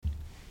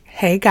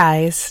Hey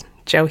guys,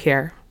 Joe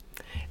here.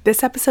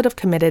 This episode of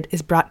Committed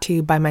is brought to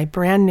you by my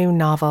brand new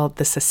novel,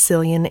 The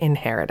Sicilian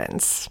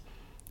Inheritance.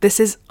 This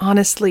is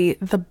honestly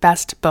the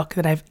best book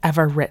that I've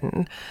ever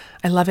written.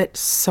 I love it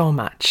so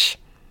much.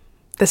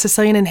 The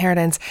Sicilian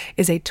Inheritance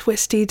is a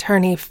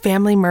twisty-turny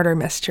family murder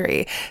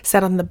mystery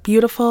set on the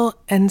beautiful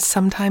and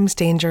sometimes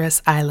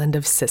dangerous island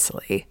of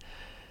Sicily.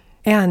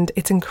 And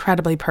it's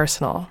incredibly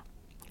personal.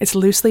 It's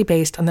loosely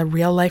based on the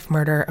real-life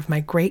murder of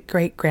my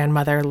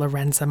great-great-grandmother,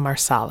 Lorenza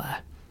Marsala.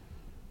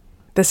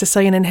 The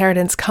Sicilian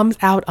Inheritance comes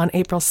out on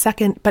April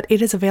 2nd, but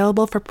it is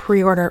available for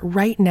pre-order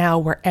right now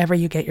wherever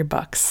you get your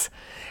books.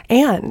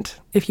 And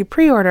if you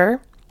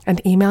pre-order and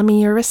email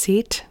me your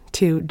receipt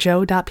to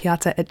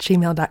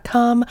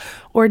joe.piazza@gmail.com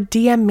or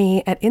DM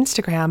me at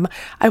Instagram,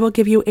 I will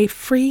give you a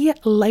free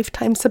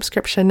lifetime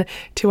subscription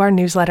to our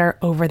newsletter,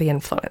 Over the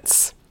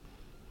Influence.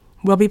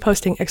 We'll be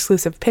posting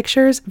exclusive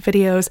pictures,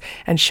 videos,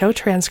 and show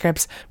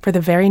transcripts for the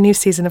very new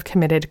season of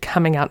Committed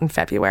coming out in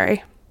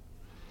February.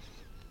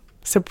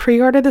 So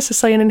pre-order The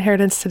Sicilian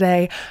Inheritance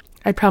today.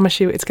 I promise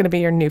you it's going to be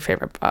your new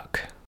favorite book.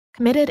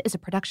 Committed is a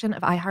production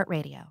of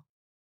iHeartRadio.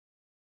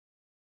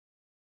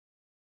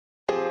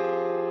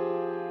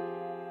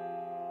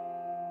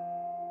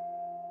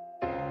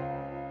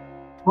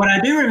 What I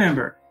do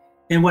remember,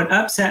 and what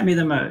upset me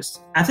the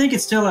most, I think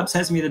it still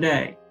upsets me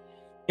today,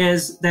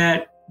 is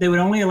that they would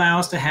only allow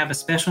us to have a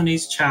special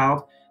needs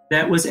child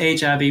that was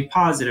HIV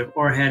positive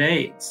or had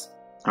AIDS.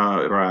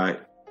 Oh, right.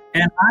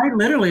 And I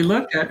literally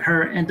looked at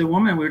her and the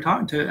woman we were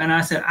talking to, and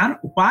I said,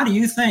 why do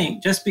you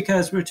think, just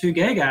because we're two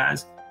gay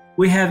guys,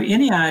 we have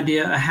any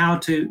idea of how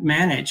to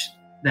manage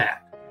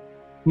that?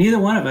 Neither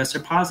one of us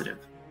are positive.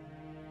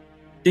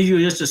 Do you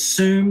just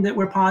assume that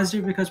we're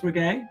positive because we're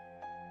gay?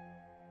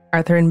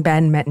 Arthur and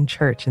Ben met in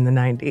church in the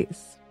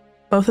 90s.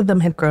 Both of them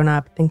had grown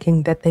up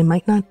thinking that they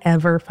might not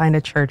ever find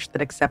a church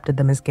that accepted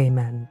them as gay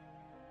men.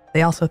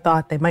 They also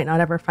thought they might not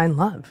ever find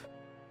love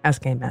as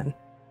gay men.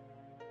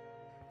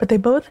 But they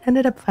both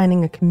ended up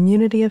finding a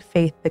community of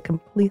faith that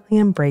completely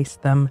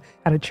embraced them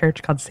at a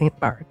church called St.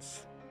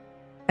 Bart's.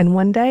 And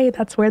one day,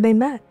 that's where they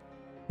met.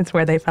 It's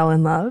where they fell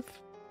in love,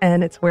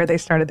 and it's where they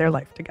started their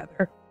life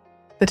together.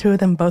 The two of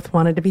them both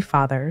wanted to be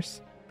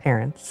fathers,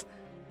 parents,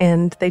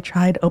 and they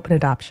tried open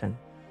adoption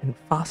and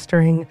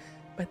fostering,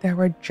 but there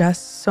were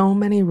just so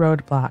many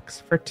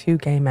roadblocks for two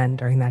gay men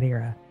during that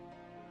era.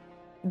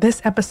 This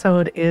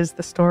episode is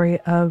the story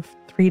of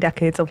 3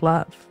 decades of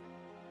love.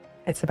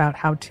 It's about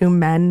how two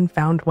men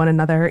found one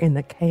another in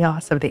the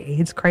chaos of the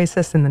AIDS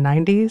crisis in the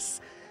 90s,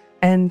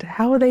 and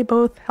how they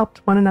both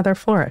helped one another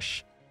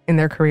flourish in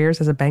their careers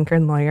as a banker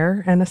and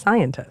lawyer and a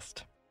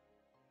scientist.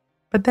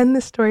 But then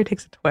this story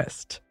takes a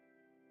twist,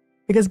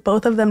 because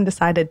both of them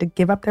decided to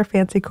give up their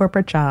fancy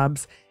corporate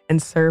jobs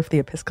and serve the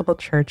Episcopal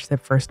Church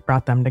that first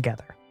brought them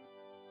together.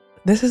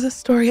 This is a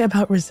story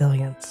about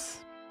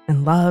resilience,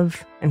 and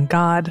love, and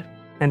God,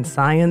 and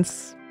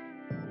science.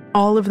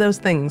 All of those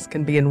things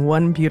can be in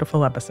one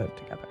beautiful episode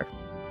together.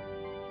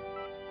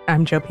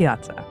 I'm Joe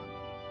Piazza.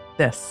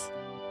 This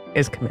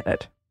is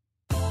Committed.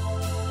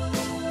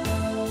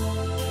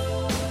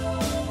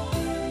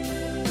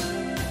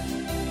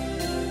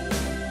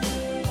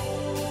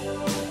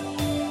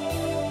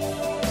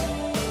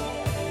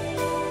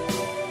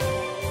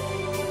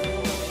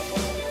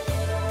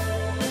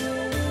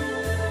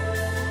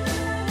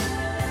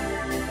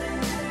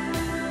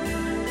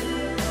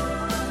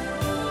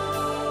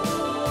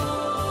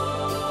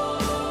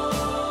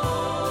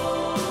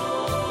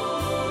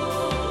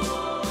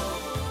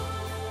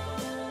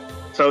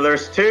 So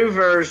there's 2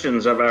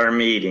 versions of our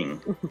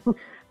meeting.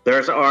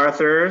 There's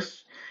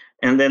Arthur's,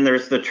 and then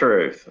there's the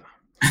truth.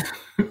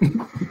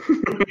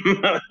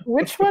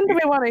 Which one do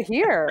we want to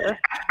hear?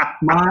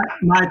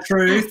 My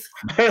truth.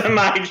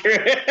 My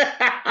truth.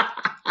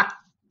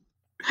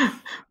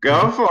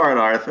 Go for it,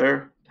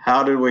 Arthur.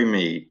 How did we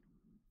meet?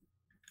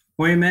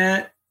 We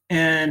met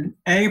in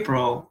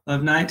April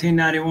of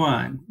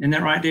 1991. Isn't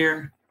that right,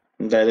 dear?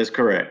 That is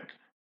correct.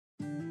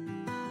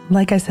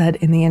 Like I said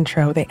in the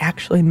intro, they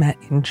actually met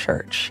in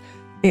church.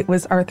 It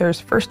was Arthur's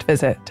first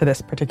visit to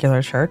this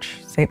particular church,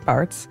 St.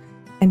 Bart's,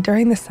 and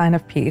during the sign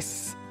of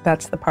peace,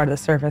 that's the part of the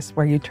service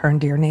where you turn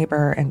to your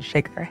neighbor and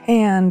shake their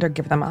hand or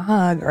give them a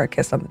hug or a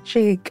kiss on the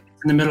cheek.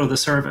 In the middle of the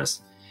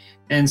service.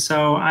 And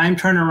so I'm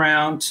turning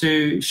around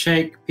to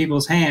shake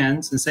people's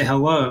hands and say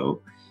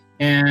hello.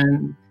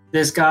 And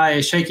this guy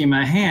is shaking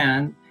my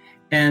hand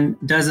and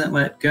doesn't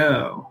let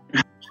go.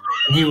 And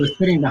he was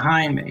sitting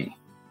behind me.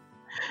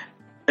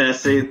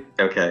 See,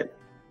 okay.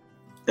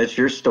 That's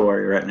your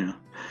story right now.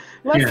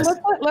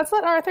 Let's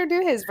let Arthur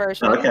do his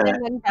version. Okay.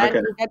 And then Ben,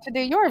 you get to do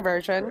your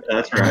version.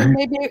 That's right.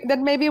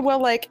 Then maybe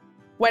we'll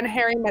when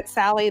Harry met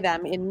Sally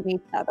them in each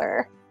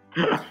other.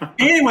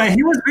 Anyway,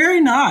 he was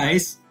very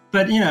nice,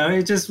 but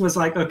it just was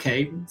like,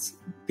 okay,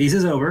 peace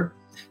is over.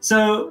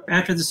 So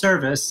after the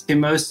service,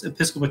 in most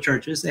Episcopal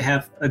churches, they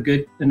have a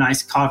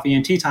nice coffee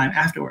and tea time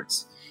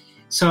afterwards.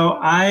 So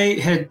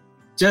it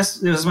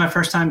was my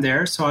first time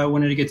there, so I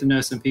wanted to get to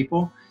know some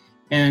people.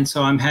 And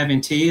so I'm having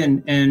tea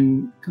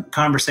and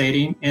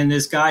conversating, and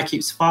this guy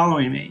keeps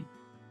following me.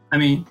 I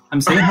mean,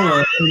 I'm saying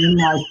hello, really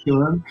nice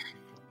to him.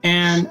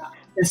 And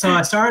so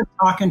I started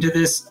talking to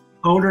this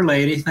older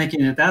lady,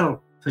 thinking that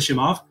that'll push him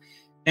off.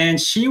 And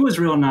she was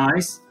real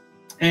nice.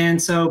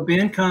 And so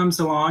Ben comes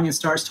along and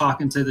starts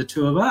talking to the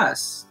two of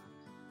us.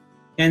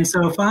 And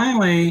so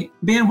finally,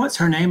 Ben, what's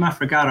her name? I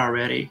forgot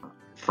already.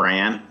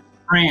 Fran.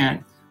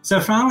 So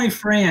finally,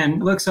 Fran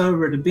looks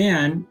over to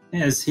Ben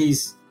as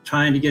he's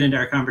trying to get into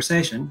our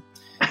conversation.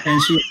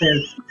 And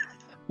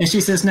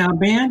she says, now,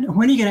 Ben,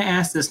 when are you going to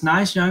ask this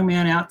nice young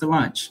man out to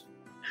lunch?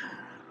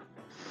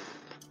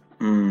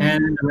 And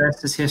the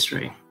rest is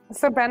history.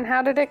 So, Ben,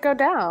 how did it go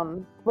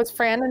down? Was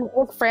Fran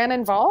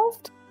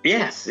involved?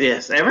 Yes.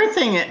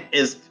 Everything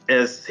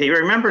is he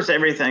remembers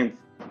everything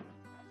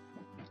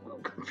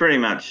pretty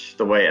much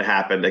the way it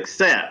happened,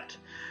 except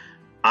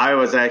I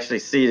was actually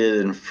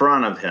seated in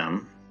front of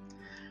him,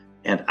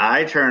 and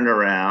I turned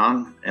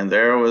around, and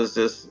there was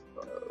this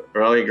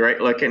really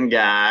great-looking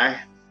guy,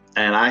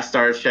 and I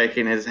started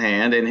shaking his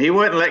hand, and he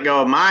wouldn't let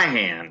go of my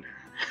hand.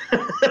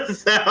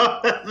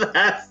 So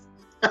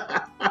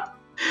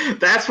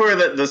that's where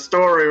the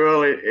story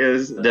really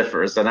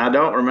differs. And I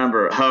don't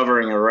remember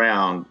hovering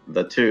around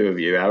the two of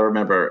you. I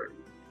remember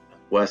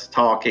Wes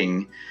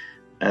talking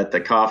at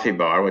the coffee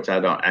bar, which I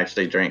don't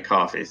actually drink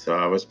coffee, so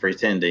I was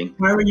pretending.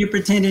 Why were you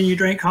pretending you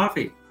drank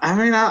coffee? I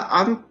mean,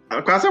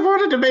 because I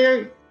wanted to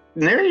be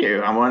near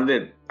you.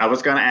 I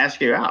was going to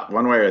ask you out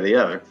one way or the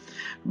other.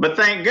 But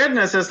thank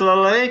goodness this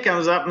little lady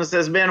comes up and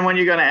says, Ben, when are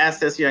you going to ask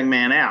this young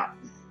man out?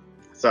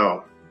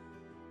 So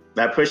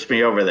that pushed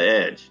me over the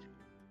edge.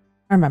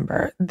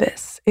 Remember,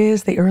 this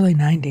is the early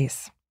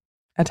 90s,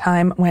 a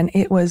time when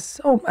it was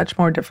so much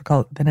more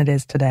difficult than it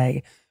is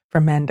today for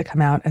men to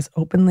come out as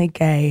openly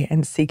gay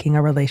and seeking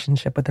a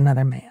relationship with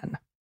another man.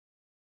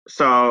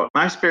 So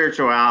my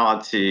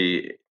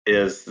spirituality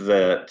is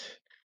that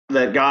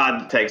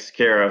God takes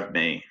care of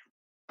me.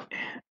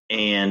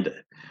 And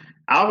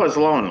I was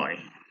lonely.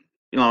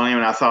 And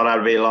I thought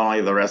I'd be lonely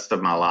the rest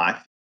of my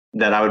life,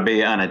 that I would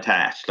be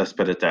unattached. Let's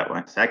put it that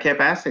way. So I kept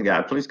asking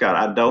God, please, God,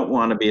 I don't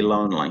want to be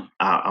lonely.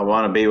 I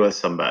want to be with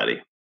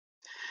somebody.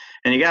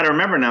 And you got to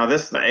remember now,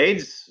 the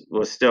AIDS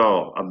was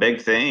still a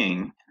big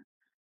thing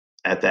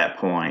at that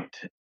point.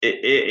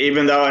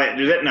 Even though it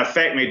didn't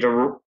affect me,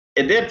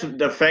 it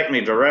did affect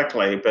me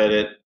directly, but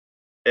it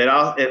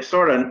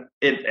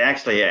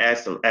actually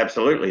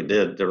absolutely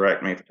did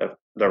affect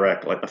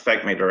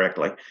me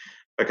directly,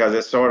 because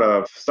it sort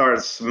of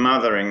started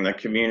smothering the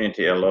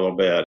community a little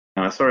bit,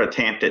 and I sort of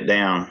tamped it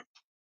down.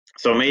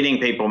 So meeting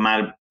people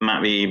might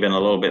be even a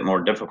little bit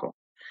more difficult.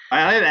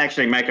 I didn't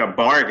actually make a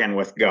bargain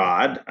with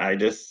God. I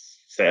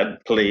just said,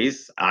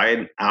 please,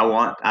 I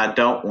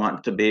don't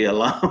want to be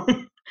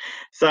alone.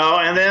 So,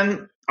 and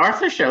then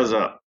Arthur shows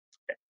up.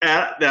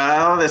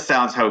 This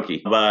sounds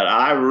hokey, but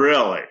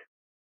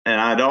and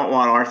I don't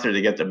want Arthur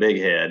to get the big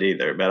head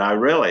either, but I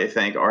really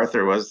think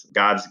Arthur was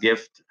God's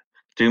gift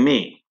to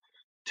me,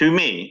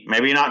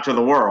 maybe not to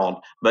the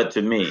world, but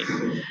to me.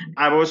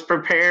 I was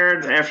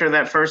prepared after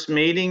that first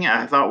meeting.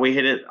 I thought we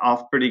hit it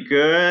off pretty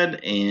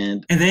good.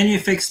 And then you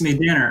fixed me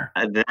dinner.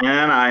 And then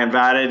I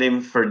invited him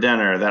for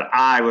dinner that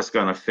I was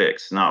going to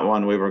fix, not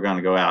one we were going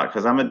to go out,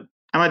 because I'm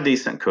a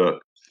decent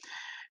cook.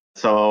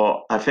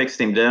 So I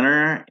fixed him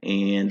dinner,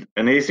 and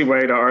an easy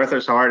way to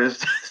Arthur's heart is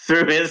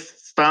through his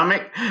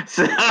stomach.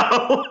 So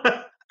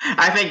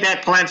I think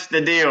that clinched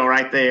the deal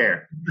right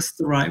there. That's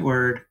the right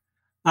word.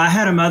 I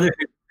had a mother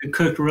who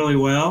cooked really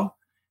well,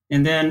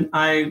 and then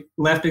I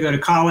left to go to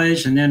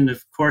college, and then,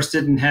 of course,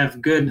 didn't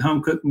have good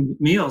home-cooked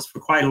meals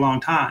for quite a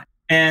long time.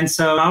 And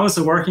so I was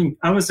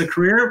a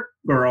career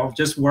girl,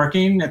 just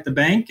working at the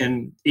bank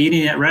and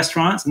eating at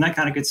restaurants and that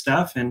kind of good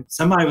stuff. And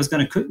somebody was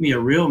going to cook me a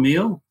real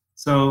meal.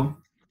 So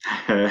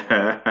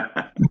I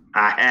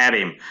had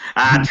him.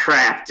 I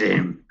trapped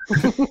him.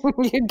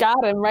 You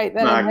got him right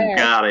then and there. I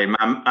got him.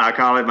 I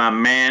call it my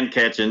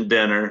man-catching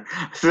dinner.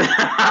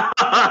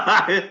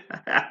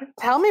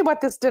 Tell me what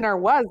this dinner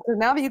was, because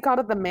now that you called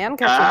it the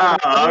man-catching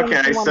dinner.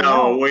 Okay.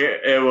 So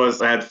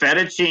I had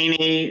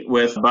fettuccine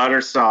with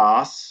butter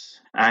sauce.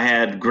 I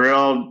had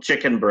grilled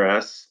chicken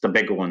breasts, the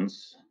big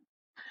ones,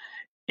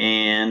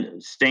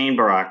 and steamed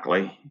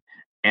broccoli,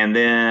 and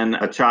then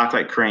a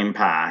chocolate cream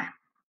pie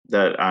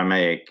that I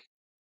make,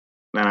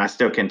 and I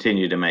still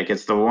continue to make.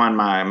 It's the one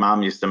my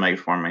mom used to make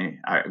for me.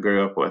 I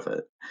grew up with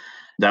it.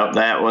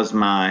 That was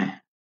my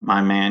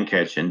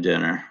man-catching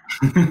dinner,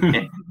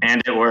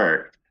 and it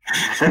worked.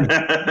 So.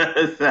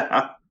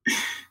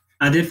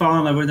 I did fall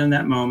in love with him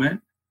that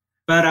moment,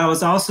 but I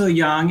was also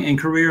young and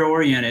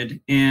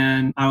career-oriented,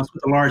 and I was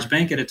with a large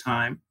bank at a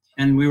time,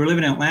 and we were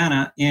living in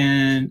Atlanta,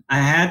 and I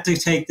had to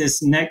take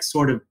this next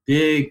sort of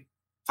big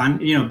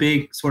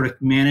sort of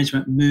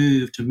management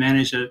move to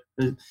manage a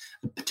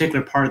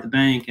particular part of the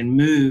bank and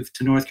move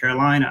to North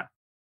Carolina.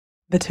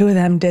 The two of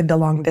them did the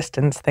long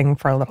distance thing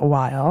for a little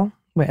while,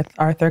 with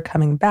Arthur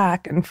coming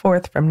back and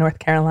forth from North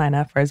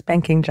Carolina for his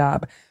banking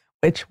job,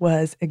 which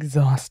was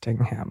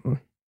exhausting him.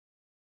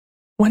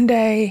 One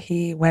day,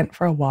 he went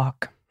for a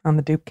walk on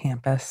the Duke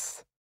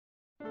campus.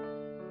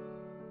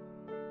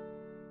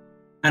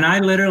 And I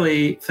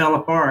literally fell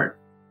apart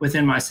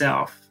within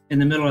myself in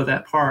the middle of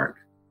that park.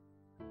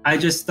 I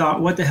just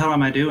thought, what the hell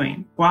am I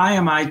doing? Why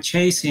am I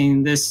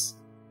chasing this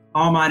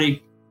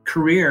almighty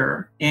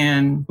career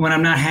and when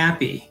I'm not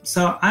happy?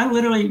 So I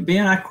literally,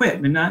 Ben, I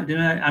quit.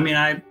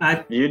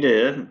 You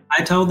did.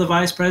 I told the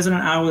vice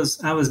president I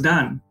was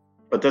done.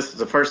 But this is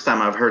the first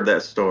time I've heard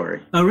that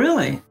story. Oh,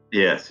 really?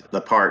 Yes,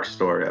 the park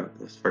story.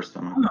 This is the first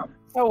time I've heard it.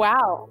 Oh,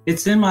 wow.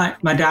 It's in my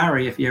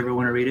diary if you ever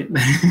want to read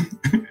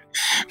it.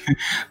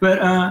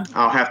 But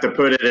I'll have to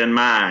put it in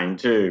mine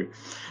too.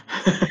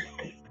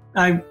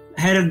 I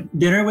had a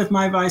dinner with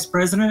my vice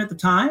president at the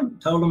time,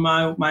 told him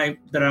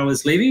that I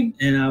was leaving,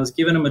 and I was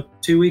giving him a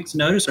 2 weeks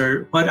notice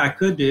or what I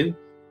could do.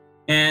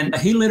 And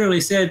he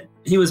literally said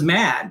he was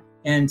mad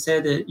and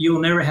said that you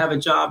will never have a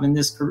job in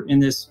this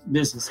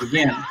business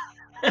again.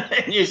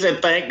 And you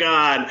said, thank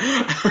God.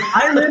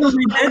 I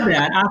literally did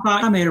that. I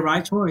thought I made a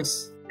right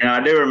choice. Yeah, I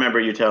do remember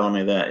you telling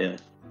me that, yes.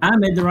 I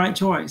made the right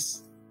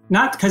choice.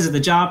 Not because of the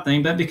job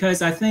thing, but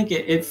because I think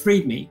it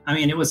freed me. I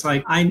mean, it was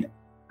like I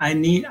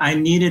needed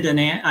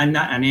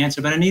not an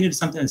answer, but I needed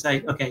something to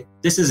say, okay,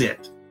 this is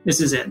it. This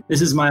is it.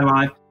 This is my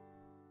life.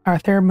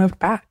 Arthur moved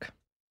back.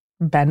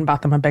 Ben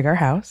bought them a bigger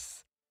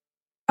house.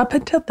 Up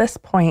until this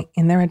point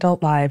in their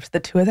adult lives, the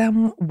two of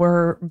them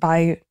were,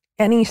 by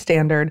any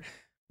standard,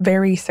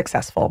 very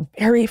successful,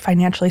 very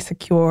financially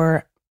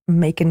secure,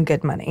 making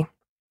good money.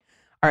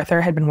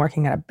 Arthur had been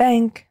working at a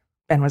bank.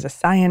 Ben was a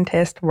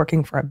scientist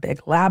working for a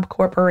big lab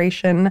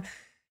corporation.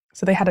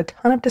 So they had a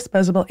ton of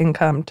disposable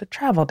income to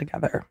travel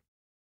together.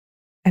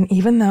 And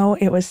even though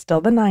it was still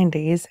the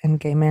 90s and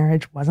gay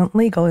marriage wasn't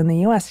legal in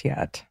the US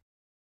yet,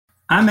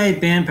 I made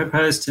Ben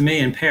propose to me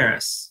in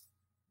Paris.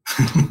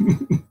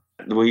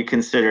 We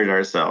considered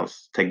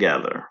ourselves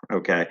together,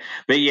 okay?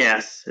 But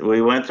yes,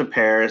 we went to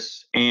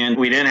Paris, and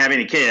we didn't have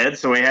any kids,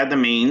 so we had the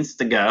means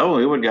to go.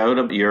 We would go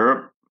to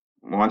Europe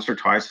once or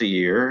twice a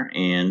year,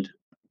 and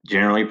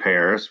generally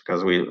Paris,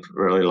 because we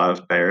really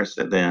loved Paris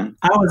then.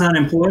 I was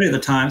unemployed at the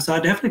time, so I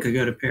definitely could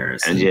go to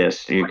Paris. And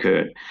yes, you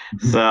could.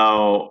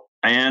 So,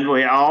 and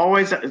we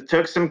always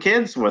took some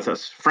kids with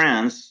us,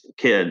 friends,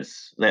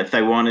 kids, that if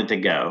they wanted to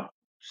go.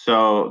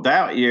 So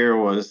that year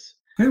was...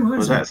 Who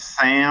was that?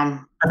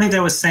 Sam? I think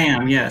that was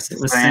Sam, yes. It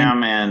was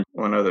Sam and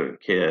one other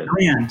kid.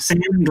 Glenn. Sam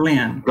and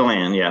Glenn.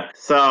 Glenn, yeah.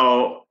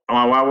 So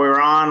while we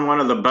were on one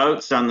of the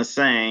boats on the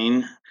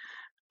Seine,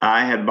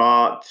 I had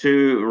bought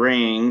 2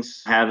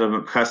 rings, had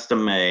them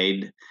custom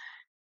made,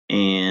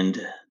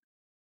 and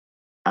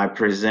I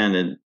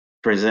presented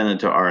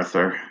to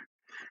Arthur.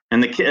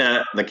 And the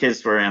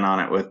kids were in on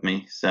it with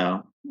me,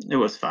 so it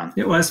was fun.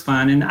 It was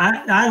fun, and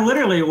I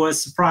literally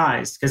was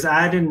surprised because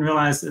I didn't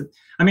realize that.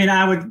 I mean,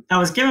 I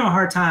was given a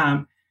hard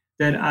time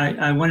that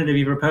I wanted to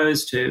be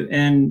proposed to,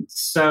 and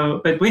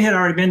so, but we had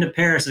already been to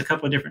Paris a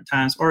couple of different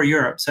times, or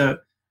Europe, so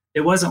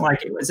it wasn't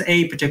like it was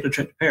a particular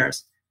trip to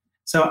Paris.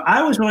 So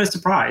I was really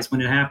surprised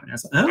when it happened. I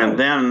was like, oh. And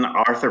then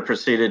Arthur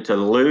proceeded to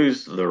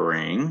lose the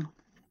ring.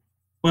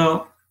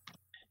 Well,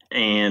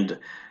 and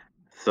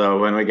so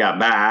when we got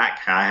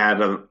back, I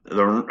had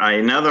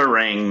another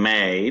ring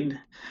made.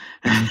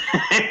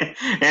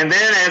 And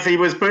then as he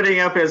was putting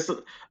up his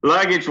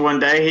luggage one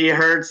day, he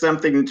heard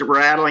something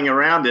rattling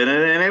around in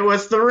it, and it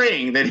was the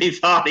ring that he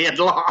thought he had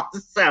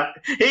lost. So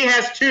he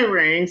has 2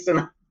 rings.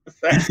 And the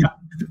first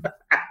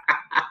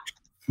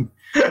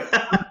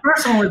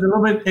one was a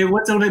little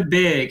bit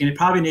big, and it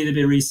probably needed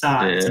to be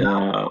resized. Yeah. So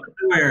I wanted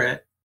to wear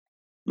it.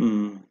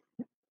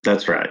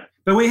 That's right.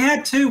 But we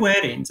had 2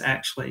 weddings,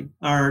 actually,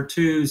 or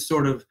 2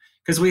 sort of,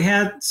 because we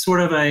had sort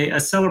of a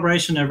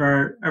celebration of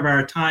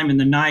our time in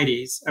the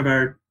 90s.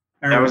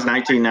 That was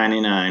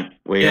 1999.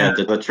 We had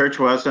the church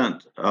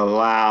wasn't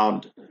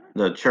allowed.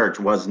 The church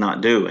was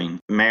not doing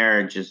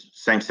marriages,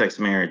 same-sex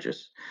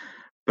marriages,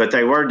 but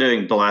they were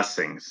doing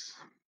blessings.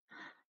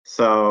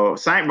 So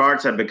St.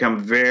 Bart's had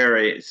become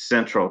very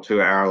central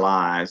to our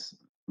lives,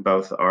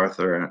 both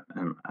Arthur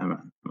and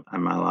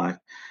my life.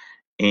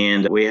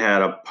 And we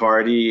had a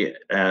party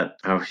at,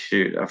 I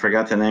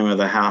forgot the name of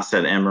the house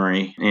at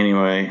Emory.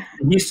 Anyway.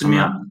 Houston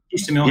Mill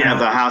Yeah, House.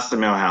 the Houston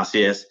Mill House,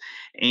 yes.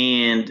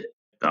 And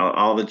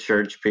all the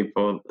church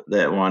people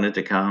that wanted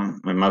to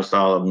come, and most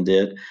all of them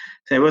did.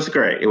 So it was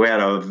great. We had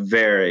a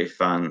very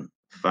fun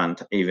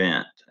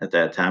event at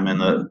that time. And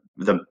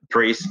the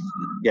priest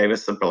gave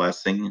us the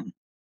blessing.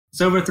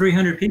 It's over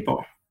 300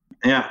 people.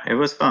 Yeah, it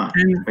was fun.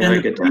 We had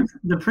a good time.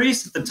 The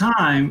priest at the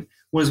time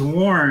was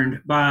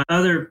warned by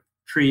other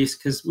priests,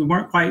 because we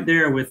weren't quite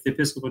there with the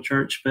Episcopal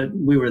Church, but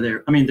we were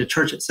there. I mean, the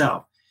church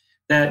itself,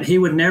 that he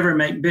would never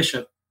make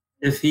bishop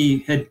if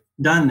he had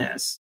done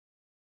this.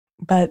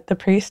 But the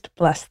priest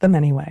blessed them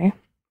anyway,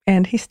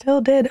 and he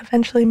still did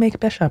eventually make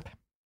bishop.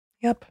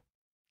 Yep,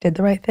 did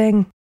the right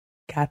thing,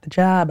 got the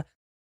job.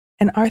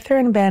 And Arthur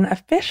and Ben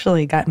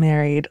officially got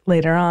married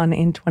later on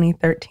in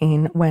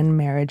 2013 when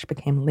marriage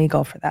became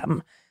legal for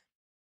them.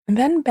 And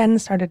then Ben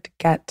started to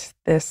get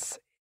this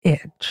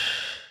itch.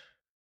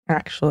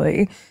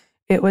 Actually,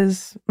 it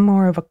was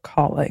more of a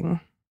calling.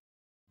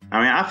 I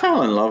mean, I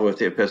fell in love with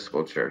the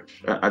Episcopal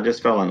Church. I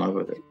just fell in love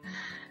with it.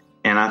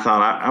 And I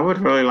thought I would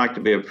really like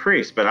to be a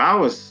priest, but I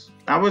was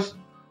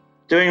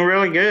doing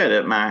really good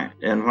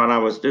in what I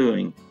was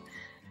doing.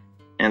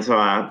 And so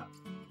I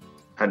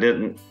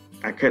couldn't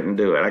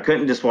do it. I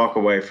couldn't just walk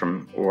away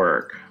from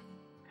work.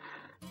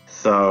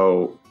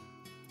 So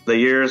the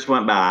years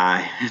went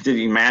by. Did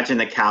you imagine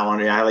the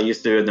calendar? How they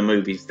used to do in the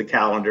movies, the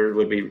calendar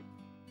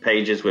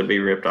pages would be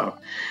ripped off.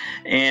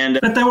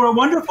 But they were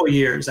wonderful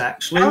years,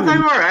 actually. Oh, they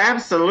were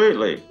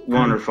absolutely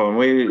wonderful.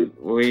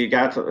 We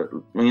got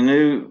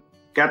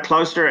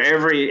closer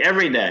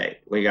every day.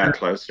 We got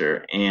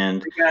closer,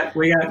 and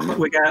we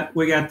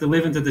got to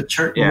live into the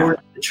church. Yeah.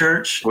 The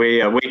church.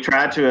 We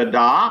tried to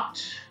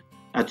adopt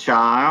a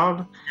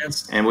child,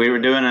 Yes. and we were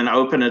doing an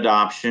open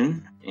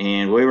adoption,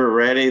 and we were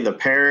ready. The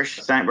parish,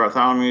 St.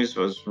 Bartholomew's,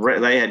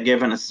 they had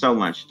given us so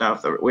much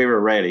stuff that we were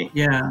ready.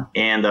 Yeah.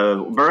 And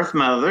the birth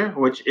mother,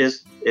 it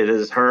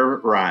is her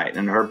right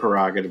and her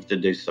prerogative to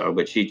do so,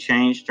 but she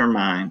changed her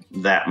mind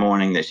that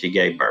morning that she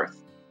gave birth.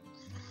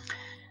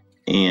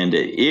 And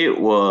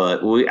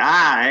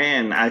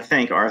I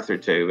think Arthur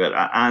too, but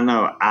I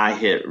know I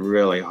hit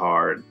really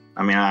hard.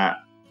 I mean,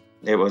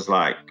 it was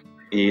like,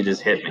 he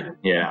just hit me.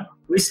 Yeah.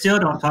 We still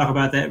don't talk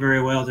about that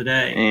very well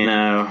today. And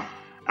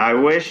I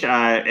wish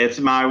it's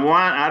my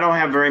one, I don't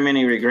have very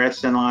many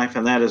regrets in life,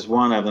 and that is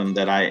one of them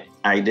that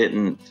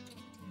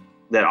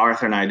that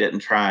Arthur and I didn't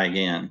try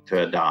again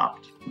to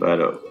adopt.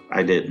 But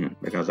I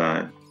didn't, because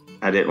I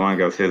didn't want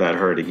to go through that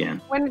hurt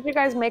again. When did you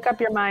guys make up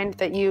your mind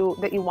that you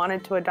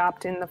wanted to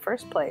adopt in the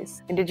first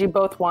place? And did you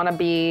both want to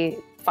be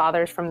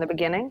fathers from the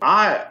beginning?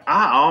 I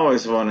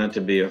always wanted to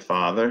be a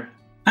father.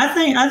 I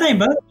think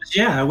both of us,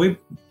 yeah, we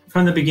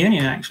from the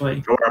beginning,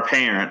 actually. Or a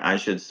parent, I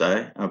should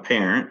say, a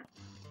parent.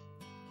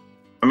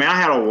 I mean, I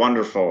had a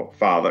wonderful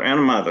father and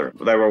a mother.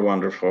 They were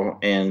wonderful.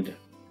 And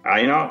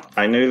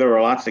I knew there were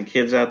lots of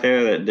kids out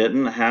there that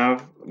didn't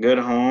have good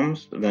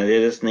homes, that they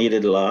just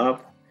needed love.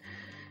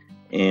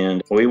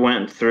 And we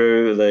went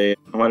through the,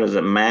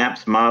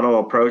 MAPS, Model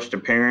Approach to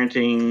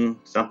Parenting,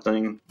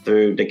 something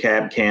through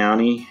DeKalb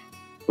County.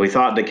 We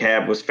thought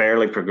DeKalb was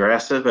fairly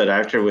progressive, but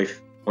after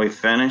we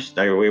finished,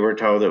 we were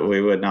told that we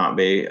would not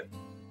be.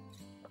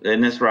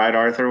 Isn't this right,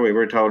 Arthur? We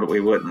were told that we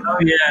wouldn't. Oh,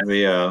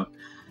 yeah.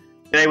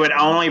 They would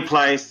only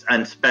place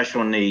a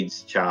special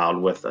needs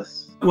child with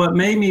us. What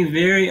made me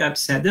very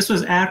upset, this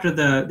was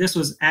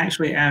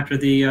actually after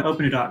the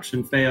open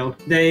adoption failed.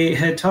 They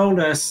had told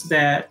us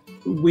that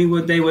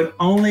they would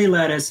only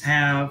let us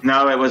have.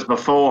 No, it was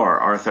before,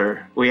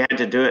 Arthur. We had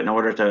to do it in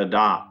order to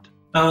adopt.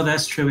 Oh,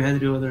 that's true. We had to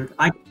do it.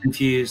 I get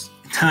confused.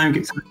 Time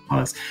gets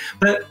close.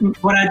 But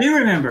what I do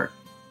remember,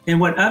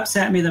 and what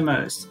upset me the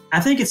most, I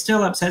think it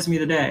still upsets me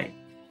today,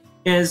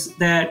 is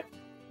that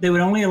they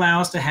would only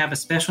allow us to have a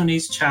special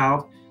needs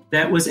child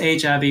that was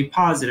HIV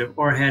positive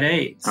or had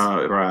AIDS.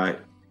 Oh, right.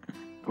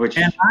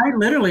 And I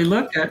literally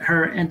looked at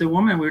her and the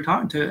woman we were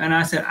talking to, and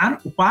I said,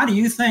 why do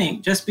you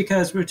think, just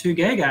because we're two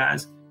gay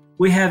guys,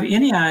 we have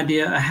any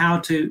idea of how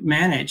to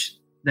manage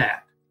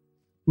that?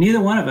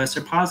 Neither one of us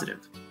are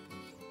positive.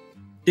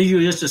 Do you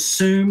just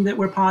assume that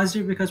we're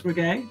positive because we're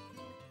gay?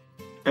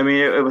 I mean,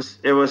 it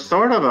was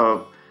sort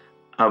of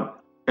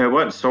it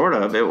wasn't sort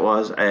of, it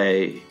was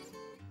a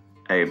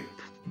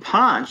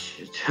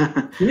punch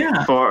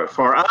Yeah.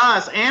 for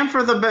us and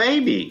for the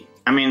baby.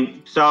 I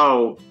mean,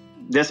 so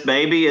this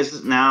baby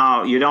is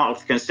now, you don't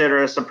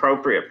consider us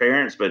appropriate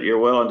parents, but you're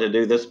willing to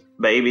do this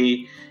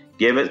baby,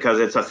 give it because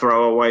it's a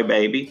throwaway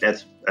baby.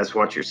 That's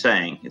what you're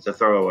saying. It's a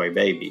throwaway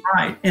baby.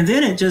 Right. And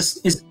then it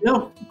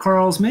still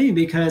curls me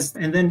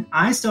and then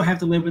I still have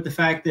to live with the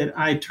fact that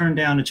I turned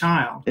down a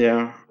child.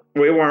 Yeah.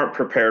 We weren't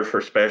prepared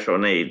for special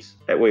needs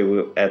at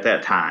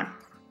that time.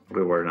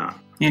 We were not.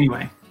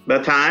 Anyway. The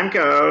time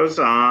goes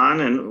on,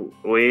 and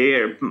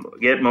we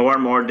get more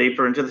and more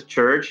deeper into the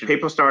church.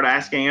 People start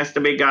asking us to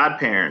be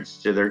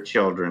godparents to their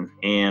children,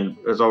 and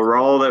it was a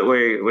role that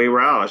we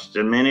relished.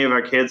 And many of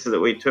our kids that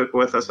we took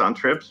with us on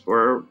trips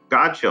were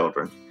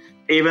godchildren.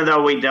 Even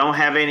though we don't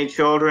have any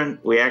children,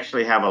 we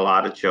actually have a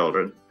lot of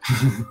children.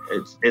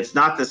 It's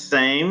not the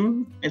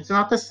same. It's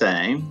not the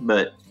same,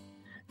 but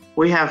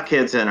we have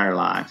kids in our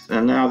lives,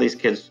 and now these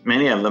kids,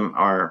 many of them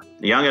are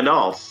young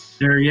adults.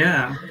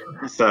 Yeah.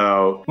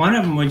 So one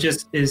of them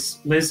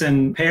lives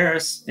in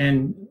Paris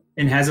and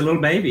has a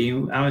little baby.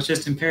 I was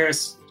just in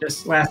Paris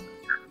just last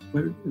year.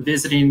 We were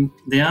visiting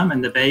them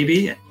and the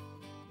baby.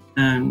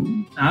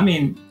 And I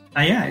mean,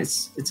 yeah,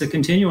 it's a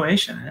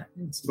continuation.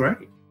 It's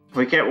great.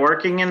 We kept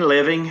working and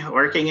living.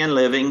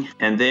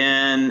 And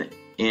then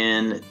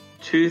in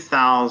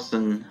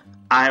 2000,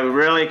 I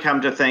really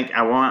come to think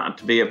I want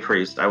to be a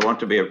priest.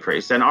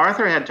 And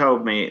Arthur had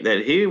told me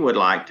that he would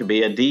like to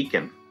be a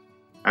deacon.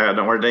 An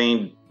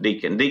ordained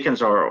deacon. Deacons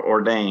are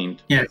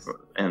ordained. Yes.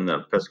 In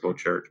the Episcopal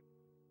Church.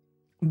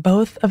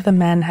 Both of the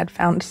men had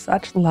found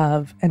such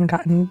love and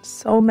gotten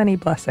so many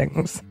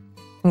blessings,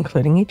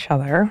 including each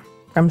other,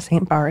 from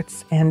St.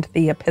 Bart's and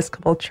the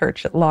Episcopal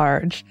Church at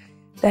large,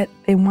 that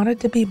they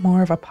wanted to be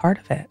more of a part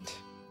of it.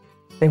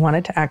 They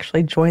wanted to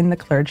actually join the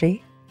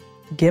clergy,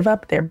 give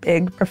up their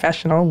big,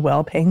 professional,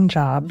 well-paying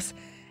jobs,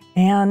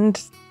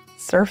 and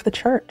serve the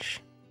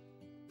church.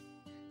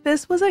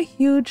 This was a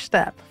huge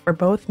step for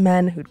both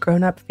men who'd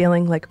grown up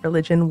feeling like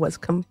religion was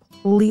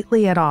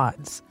completely at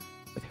odds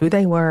with who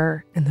they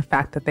were and the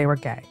fact that they were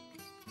gay.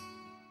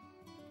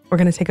 We're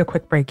going to take a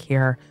quick break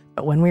here,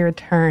 but when we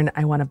return,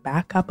 I want to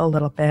back up a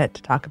little bit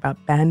to talk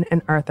about Ben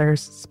and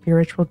Arthur's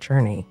spiritual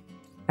journey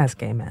as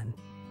gay men.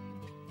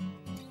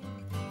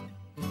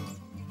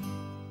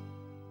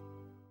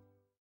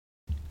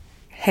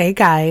 Hey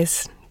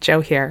guys,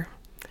 Joe here.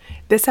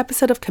 This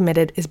episode of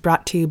Committed is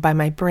brought to you by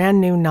my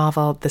brand new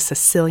novel, The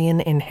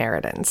Sicilian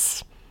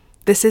Inheritance.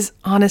 This is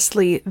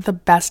honestly the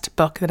best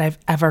book that I've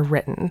ever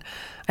written.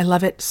 I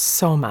love it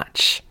so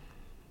much.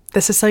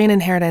 The Sicilian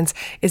Inheritance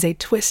is a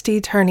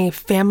twisty-turny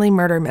family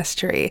murder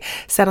mystery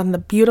set on the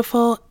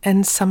beautiful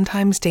and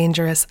sometimes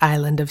dangerous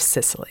island of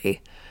Sicily.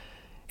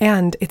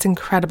 And it's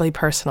incredibly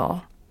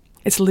personal.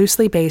 It's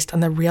loosely based on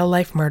the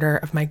real-life murder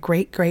of my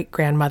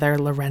great-great-grandmother,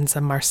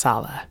 Lorenza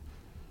Marsala.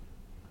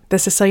 The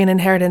Sicilian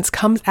Inheritance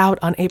comes out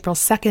on April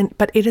 2nd,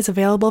 but it is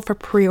available for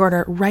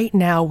pre-order right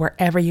now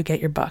wherever you get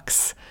your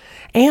books.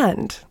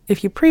 And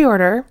if you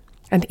pre-order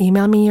and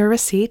email me your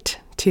receipt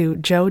to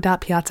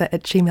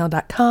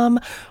joe.piazza@gmail.com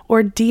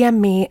or DM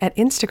me at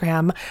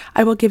Instagram,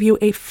 I will give you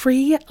a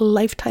free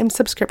lifetime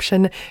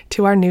subscription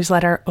to our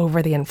newsletter,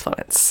 Over the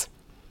Influence.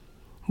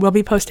 We'll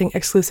be posting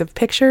exclusive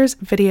pictures,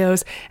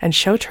 videos, and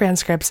show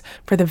transcripts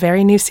for the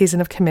very new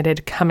season of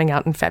Committed coming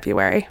out in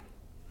February.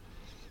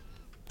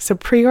 So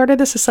pre-order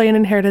The Sicilian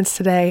Inheritance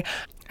today.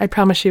 I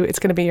promise you it's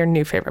going to be your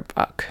new favorite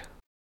book.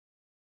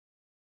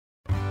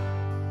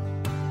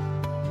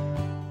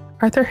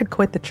 Arthur had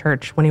quit the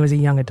church when he was a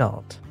young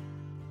adult.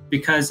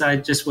 Because I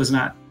just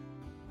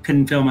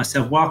couldn't feel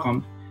myself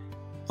welcome.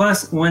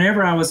 Plus,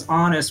 whenever I was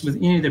honest with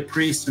any of the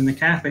priests in the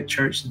Catholic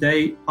Church,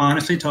 they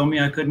honestly told me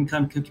I couldn't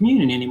come to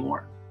communion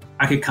anymore.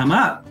 I could come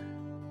up,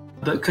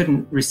 but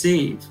couldn't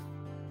receive.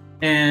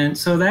 And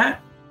so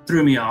that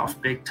threw me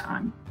off big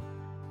time.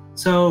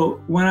 So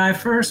when I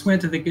first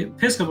went to the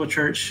Episcopal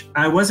Church,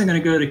 I wasn't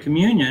going to go to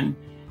communion,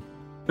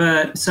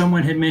 but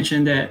someone had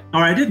mentioned that,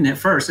 or I didn't at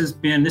first.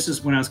 This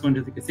is when I was going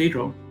to the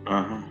cathedral.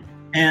 But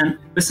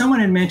someone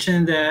had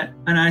mentioned that,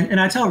 and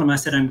I told them, I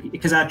said,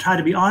 because I tried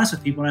to be honest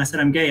with people, and I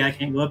said, I'm gay, I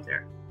can't go up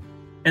there.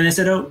 And they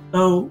said,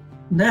 oh,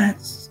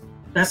 that's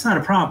not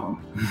a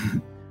problem.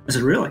 I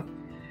said, really?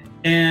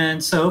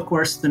 And so, of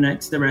course,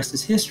 the rest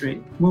is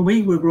history. When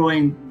we were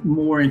growing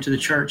more into the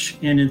church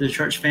and into the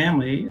church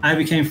family, I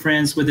became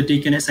friends with the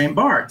deacon at St.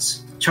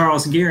 Bart's,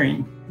 Charles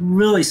Gearing,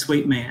 really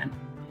sweet man.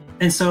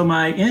 And so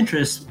my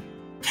interest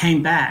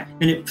came back,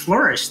 and it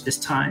flourished this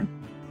time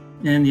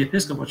in the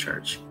Episcopal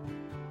Church.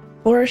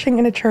 Flourishing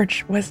in a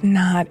church was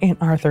not in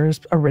Arthur's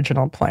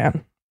original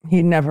plan.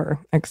 He never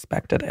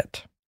expected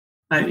it.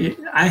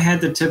 I had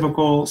the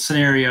typical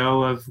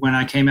scenario of when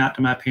I came out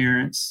to my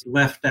parents,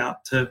 left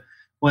out to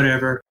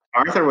whatever.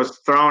 Arthur was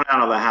thrown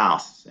out of the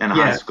house in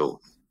high school.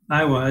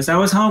 I was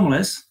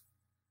homeless.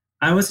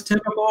 I was a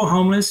typical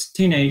homeless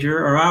teenager,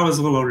 or I was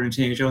a little older than a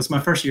teenager. It was my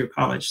first year of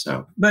college.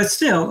 But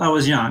still, I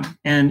was young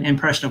and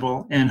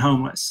impressionable and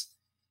homeless.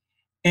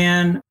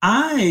 And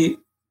I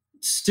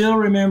still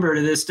remember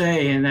to this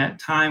day, in that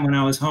time when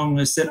I was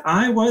homeless, that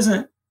I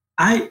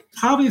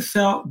probably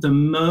felt the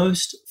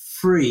most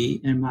free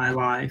in my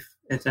life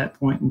at that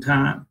point in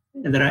time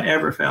that I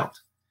ever felt,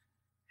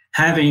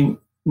 having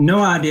no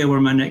idea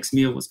where my next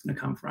meal was going to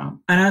come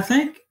from. And I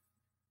think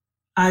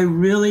I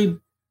really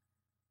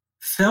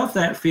felt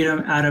that freedom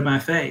out of my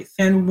faith.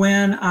 And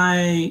when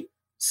I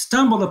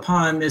stumbled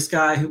upon this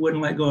guy who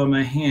wouldn't let go of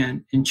my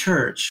hand in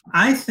church,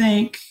 I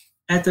think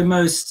at the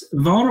most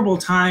vulnerable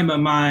time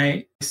of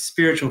my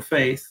spiritual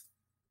faith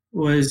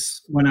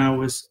was when I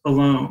was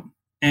alone.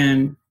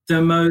 And the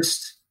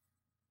most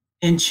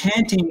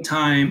enchanting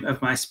time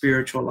of my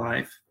spiritual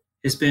life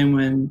has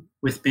been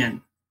with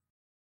Ben.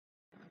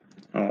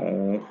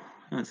 Oh,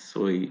 that's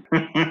sweet.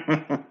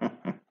 An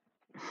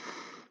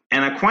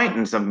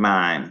acquaintance of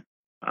mine,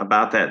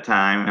 about that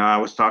time, I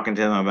was talking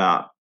to him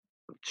about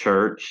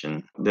church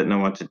and didn't know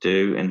what to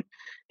do. And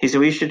he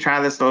said, we should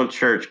try this little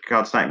church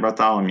called St.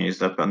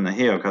 Bartholomew's up on the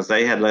hill, because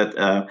they had let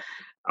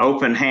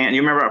Open Hand.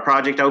 You remember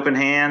Project Open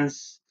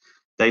Hands?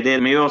 They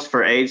did meals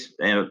for AIDS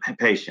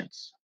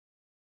patients.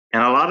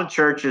 And a lot of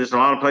churches, a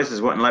lot of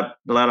places wouldn't let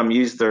them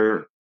use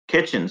their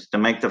kitchens to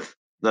make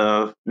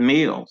the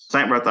meals.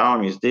 St.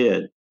 Bartholomew's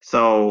did.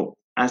 So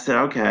I said,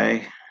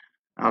 okay,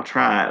 I'll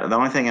try it. The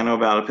only thing I know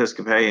about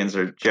Episcopalians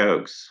are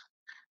jokes.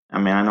 I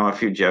mean, I know a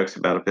few jokes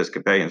about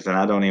Episcopalians, and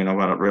I don't even know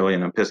what really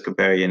an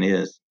Episcopalian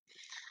is.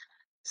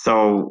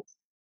 So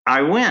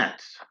I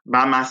went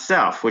by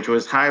myself, which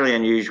was highly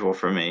unusual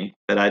for me,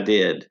 but I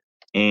did.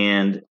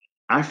 And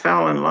I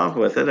fell in love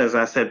with it, as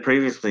I said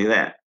previously,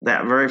 that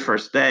very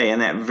first day.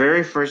 And that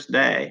very first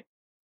day,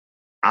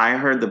 I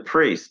heard the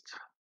priest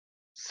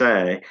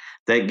say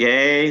that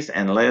gays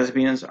and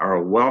lesbians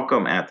are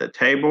welcome at the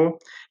table.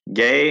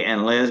 Gay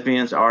and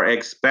lesbians are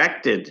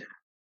expected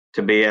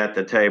to be at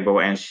the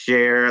table and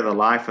share the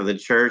life of the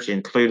church,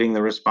 including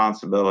the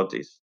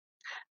responsibilities.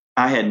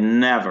 I had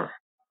never,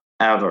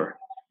 ever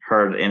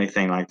heard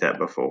anything like that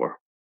before.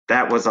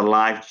 That was a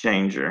life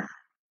changer.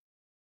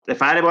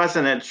 If I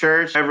wasn't at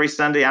church every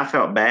Sunday, I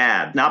felt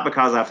bad. Not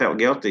because I felt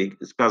guilty,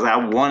 it's because I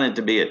wanted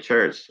to be at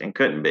church and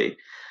couldn't be.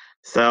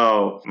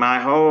 So my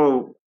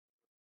whole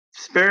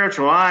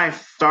spiritual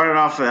life started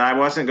off that I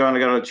wasn't going to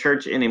go to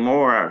church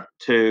anymore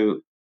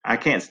to I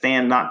can't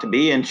stand not to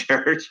be in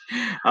church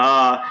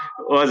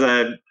was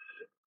a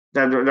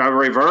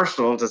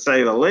reversal, to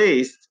say the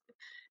least.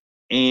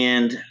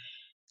 And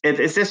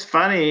it's just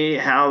funny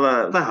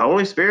how the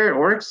Holy Spirit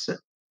works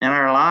in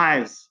our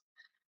lives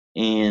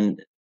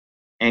and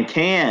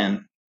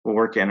can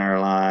work in our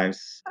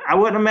lives. I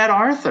wouldn't have met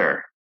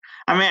Arthur.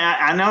 I mean,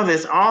 I know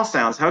this all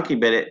sounds hokey,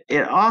 but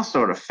it all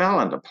sort of fell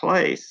into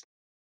place.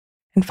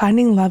 And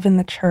finding love in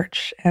the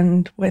church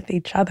and with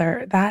each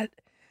other,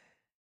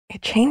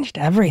 it changed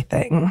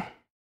everything.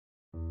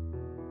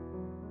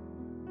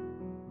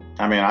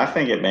 I mean, I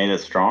think it made it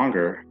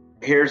stronger.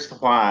 Here's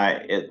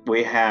why.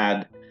 We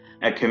had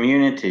a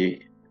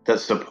community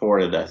that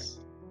supported us,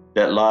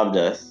 that loved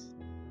us.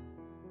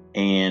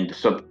 And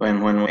so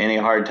when any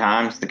hard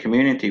times, the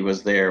community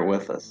was there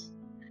with us.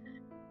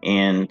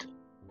 And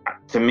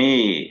to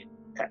me,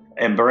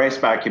 embraced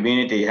by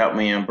community helped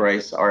me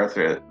embrace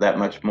Arthur that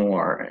much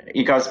more.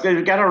 Because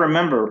you've got to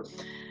remember,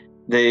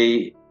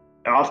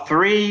 all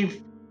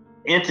three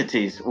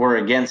entities were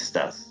against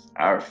us.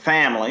 Our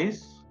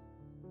families,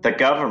 the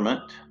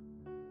government,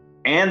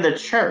 and the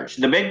church,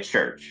 the big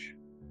church.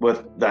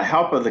 With the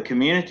help of the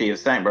community of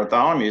St.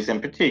 Bartholomew's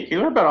in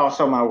particular, but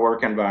also my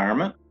work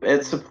environment,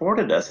 it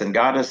supported us and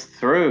got us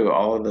through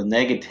all of the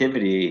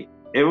negativity.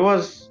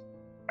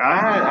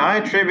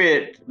 I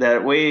attribute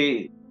that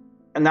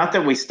not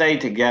that we stayed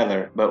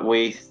together, but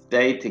we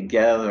stayed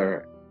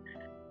together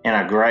in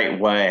a great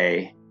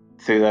way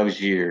through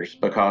those years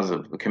because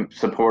of the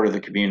support of the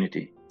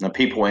community, the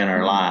people in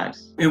our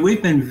lives. And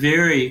we've been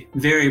very,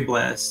 very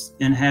blessed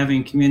in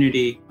having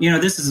community.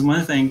 This is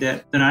one thing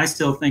that I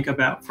still think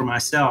about for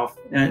myself.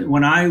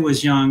 When I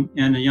was young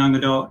and a young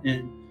adult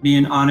and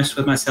being honest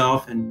with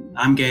myself and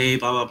I'm gay,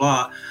 blah, blah,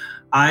 blah,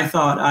 I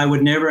thought I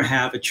would never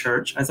have a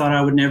church. I thought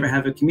I would never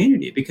have a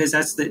community because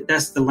that's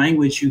the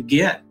language you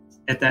get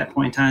at that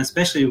point in time,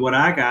 especially what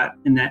I got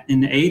in the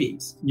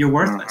 80s. You're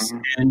worthless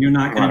and you're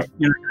not going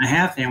to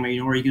have family,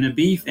 nor are you going to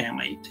be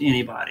family to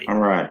anybody. All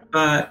right.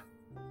 But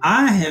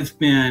I have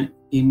been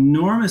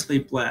enormously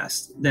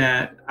blessed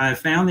that I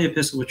found the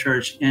Episcopal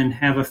Church and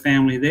have a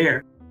family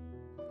there.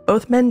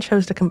 Both men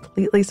chose to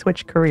completely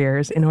switch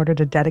careers in order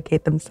to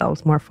dedicate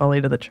themselves more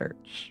fully to the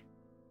church.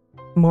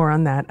 More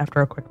on that after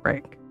a quick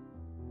break.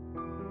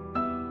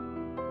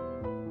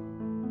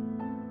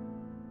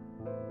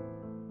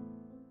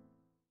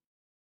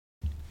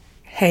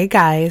 Hey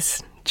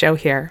guys, Joe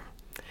here.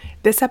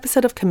 This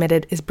episode of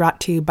Committed is brought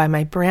to you by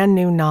my brand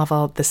new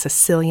novel, The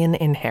Sicilian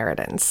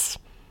Inheritance.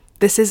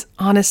 This is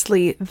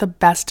honestly the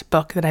best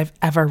book that I've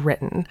ever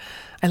written.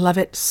 I love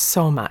it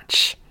so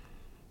much.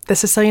 The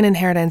Sicilian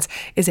Inheritance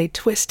is a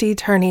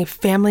twisty-turny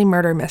family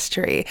murder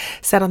mystery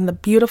set on the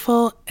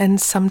beautiful and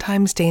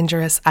sometimes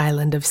dangerous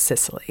island of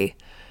Sicily.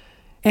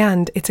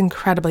 And it's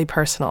incredibly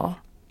personal.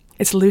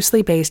 It's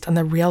loosely based on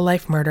the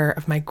real-life murder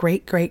of my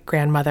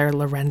great-great-grandmother,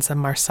 Lorenza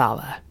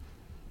Marsala.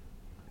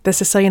 The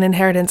Sicilian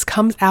Inheritance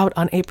comes out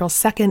on April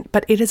 2nd,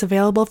 but it is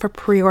available for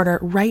pre-order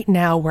right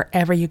now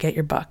wherever you get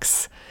your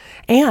books.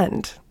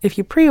 And if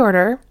you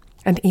pre-order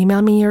and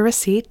email me your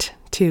receipt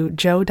to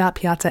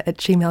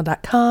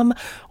joe.piazza@gmail.com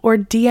or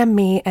DM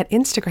me at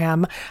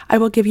Instagram, I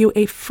will give you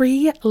a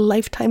free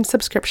lifetime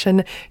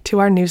subscription to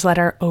our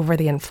newsletter, Over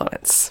the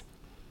Influence.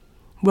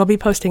 We'll be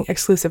posting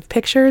exclusive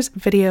pictures,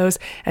 videos,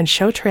 and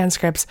show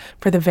transcripts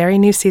for the very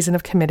new season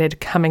of Committed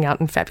coming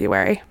out in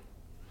February.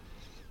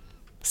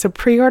 So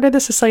pre-order The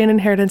Sicilian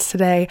Inheritance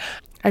today.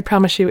 I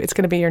promise you it's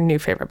going to be your new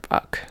favorite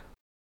book.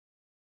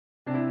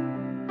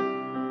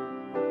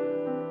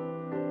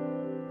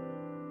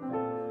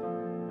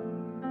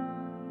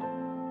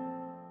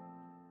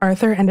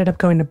 Arthur ended up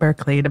going to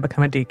Berkeley to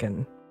become a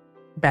deacon.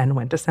 Ben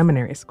went to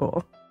seminary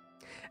school.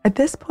 At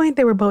this point,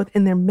 they were both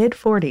in their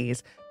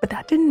mid-40s, but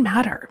that didn't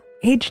matter.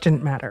 Age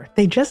didn't matter.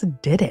 They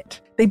just did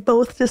it. They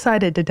both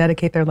decided to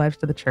dedicate their lives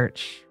to the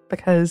church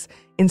because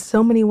in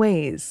so many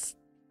ways,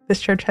 this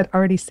church had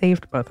already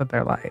saved both of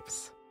their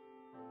lives.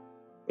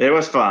 It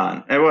was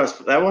fun. That was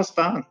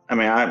fun. I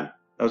mean, that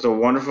was a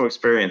wonderful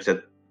experience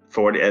at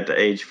the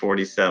age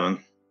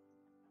 47.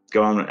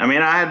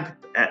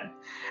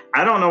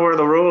 I don't know where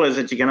the rule is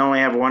that you can only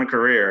have one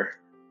career.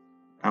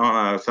 I don't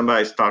know.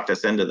 Somebody's talked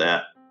us into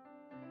that.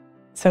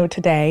 So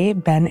today,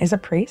 Ben is a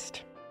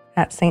priest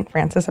at St.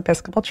 Francis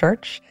Episcopal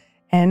Church,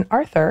 and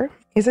Arthur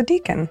is a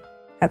deacon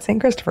at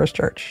St. Christopher's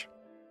Church.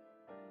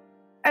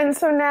 And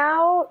so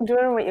now,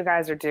 doing what you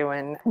guys are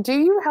doing, do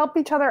you help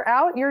each other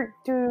out?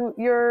 Do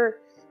your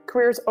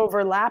careers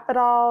overlap at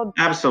all?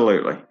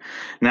 Absolutely.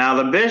 Now,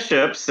 the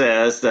bishop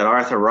says that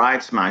Arthur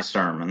writes my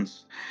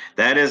sermons.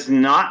 That is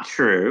not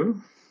true.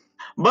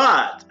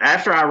 But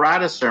after I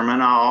write a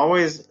sermon, I'll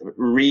always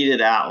read it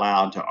out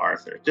loud to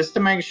Arthur, just to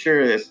make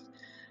sure that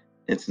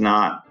it's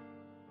not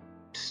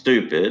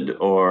stupid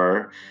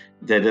or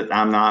that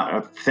I'm not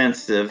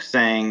offensive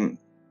saying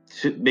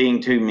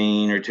being too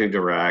mean or too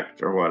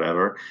direct or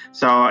whatever.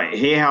 So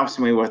he helps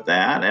me with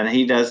that, and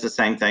he does the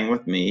same thing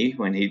with me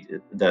when he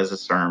does a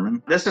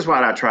sermon. This is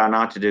what I try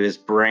not to do, is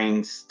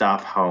bring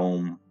stuff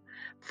home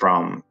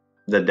from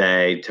the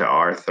day to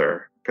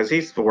Arthur, because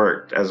he's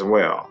worked as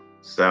well.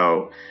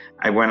 So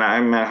when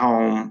I'm at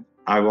home,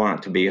 I want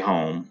it to be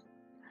home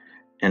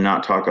and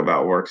not talk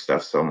about work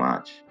stuff so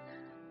much.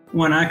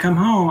 When I come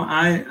home,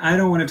 I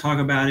don't want to talk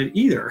about it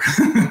either.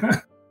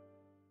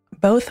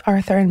 Both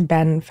Arthur and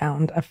Ben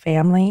found a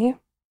family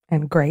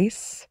and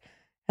grace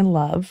and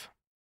love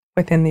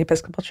within the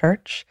Episcopal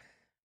Church,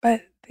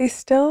 but they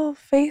still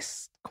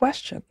face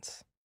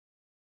questions.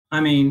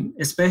 I mean,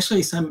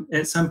 especially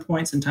at some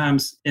points in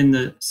times in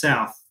the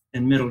South,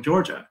 in Middle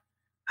Georgia.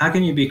 How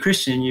can you be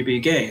Christian and you be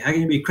gay? How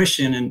can you be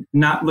Christian and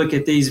not look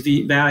at these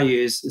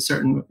values a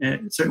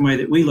certain way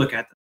that we look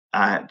at them?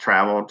 I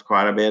traveled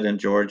quite a bit in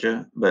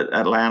Georgia, but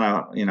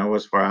Atlanta,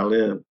 was where I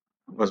lived,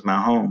 was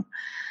my home.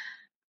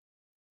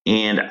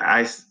 And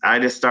I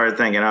just started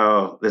thinking,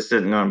 oh, this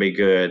isn't going to be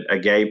good. A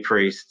gay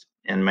priest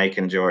in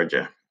Macon,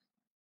 Georgia,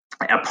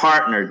 a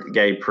partnered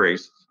gay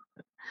priest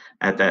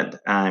at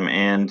that time.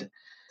 And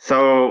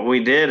so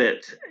we did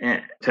it.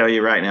 And tell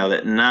you right now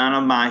that none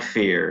of my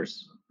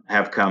fears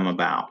have come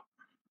about.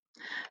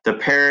 The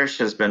parish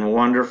has been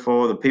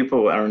wonderful. The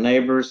people, our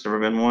neighbors,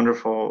 have been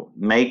wonderful.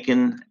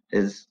 Macon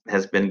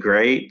has been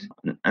great.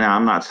 Now,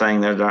 I'm not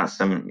saying there's not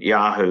some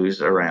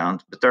yahoos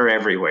around, but they're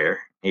everywhere,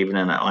 even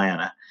in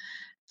Atlanta.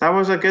 That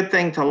was a good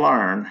thing to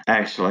learn,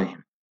 actually.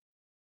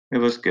 It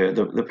was good.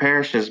 The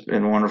parish has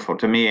been wonderful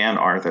to me and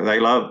Arthur. They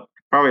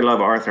probably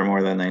love Arthur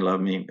more than they love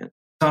me. But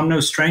So I'm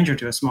no stranger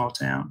to a small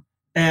town.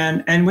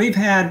 And we've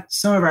had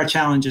some of our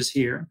challenges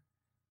here,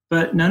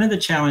 but none of the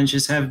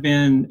challenges have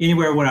been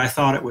anywhere what I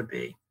thought it would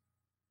be.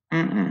 They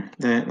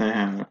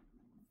haven't.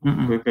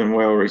 We've been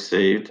well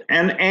received.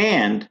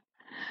 And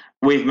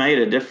we've made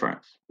a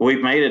difference.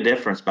 We've made a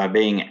difference by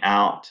being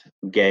out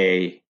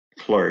gay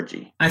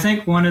clergy. I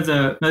think one of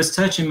the most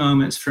touching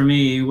moments for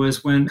me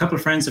was when a couple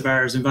of friends of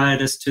ours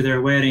invited us to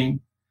their wedding,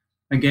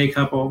 a gay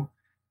couple,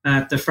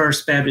 at the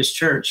First Baptist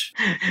Church.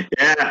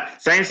 Yeah,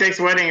 same-sex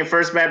wedding at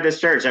First Baptist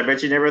Church. I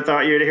bet you never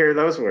thought you'd hear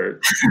those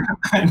words.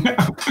 I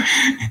know.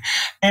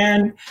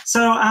 And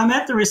so I'm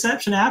at the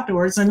reception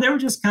afterwards, and they were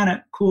just kind of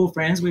cool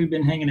friends we've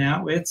been hanging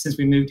out with since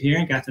we moved here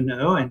and got to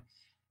know.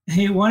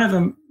 And one of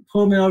them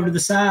pulled me over to the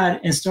side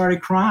and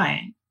started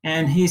crying.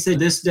 And he said,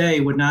 this day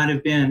would not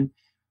have been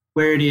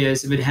where it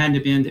is if it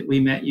hadn't been that we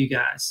met you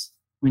guys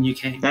when you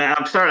came.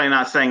 I'm certainly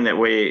not saying that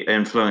we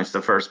influenced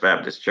the First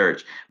Baptist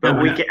Church, but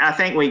I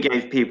think we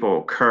gave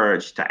people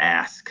courage to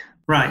ask.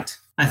 Right.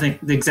 I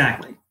think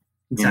exactly.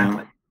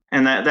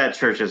 And that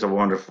church is a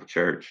wonderful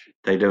church.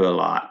 They do a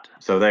lot.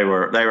 So they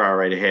were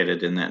already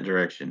headed in that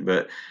direction.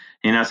 But,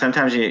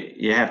 sometimes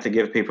you have to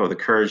give people the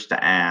courage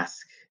to ask,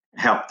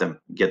 help them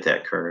get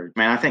that courage. I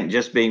mean, I think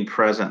just being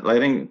present,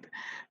 letting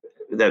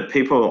that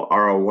people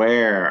are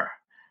aware.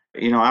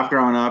 I've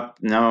grown up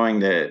hearing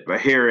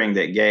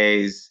that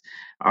gays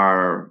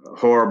are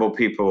horrible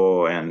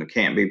people and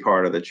can't be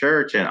part of the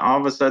church. And all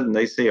of a sudden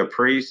they see a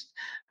priest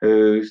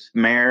who's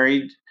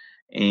married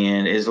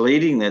and is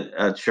leading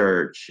a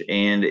church,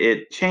 and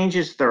it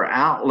changes their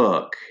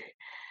outlook.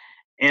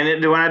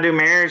 And when I do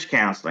marriage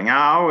counseling,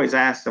 I always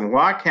ask them,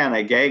 why can't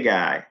a gay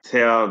guy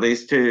tell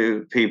these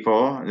two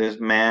people, this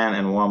man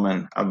and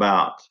woman,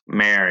 about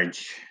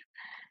marriage?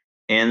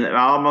 And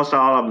almost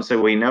all of them say,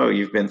 we know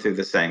you've been through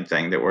the same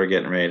thing that we're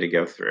getting ready to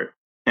go through.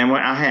 And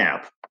I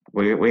have.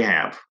 We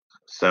have.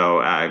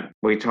 So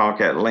we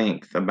talk at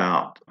length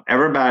about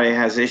everybody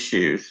has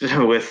issues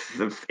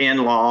with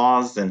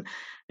in-laws and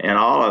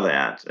all of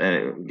that,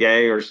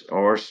 gay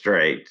or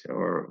straight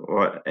or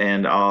what,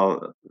 and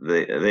all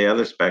the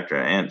other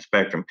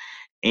spectrum.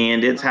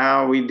 And it's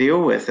how we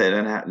deal with it,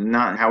 and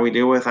not how we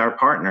deal with our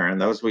partner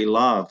and those we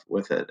love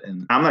with it.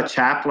 And I'm a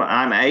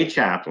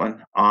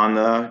chaplain on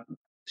the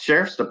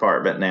Sheriff's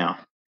Department now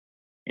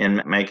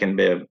in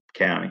Macon-Bibb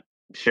County.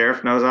 The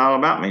sheriff knows all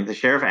about me. The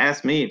sheriff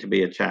asked me to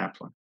be a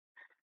chaplain.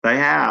 They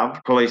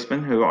have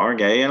policemen who are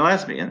gay and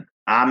lesbian.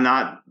 I'm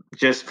not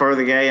just for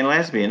the gay and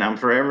lesbian. I'm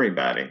for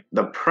everybody.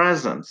 The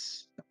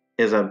presence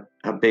is a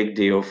big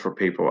deal for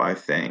people, I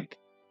think.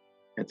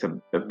 It's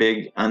a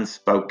big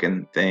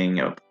unspoken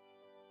thing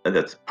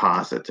that's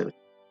positive.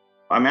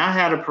 I mean, I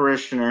had a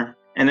parishioner,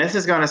 and this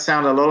is going to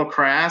sound a little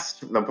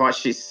crass of what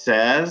she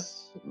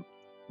says,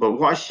 but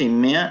what she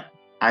meant,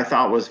 I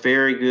thought was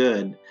very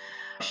good.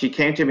 She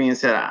came to me and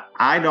said,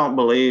 I don't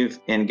believe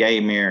in gay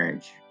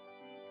marriage.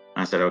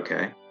 I said,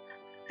 okay.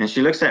 And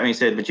she looks at me and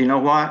said, but you know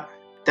what?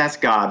 That's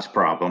God's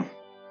problem.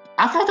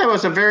 I thought that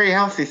was a very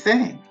healthy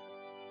thing,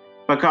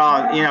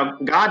 because,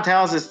 God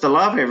tells us to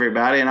love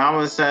everybody, and all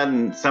of a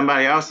sudden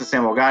somebody else is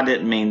saying, well, God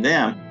didn't mean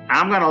them.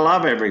 I'm going to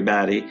love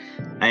everybody,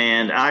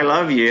 and I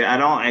love you. I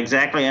don't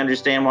exactly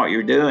understand what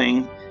you're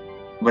doing,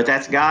 but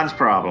that's God's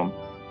problem.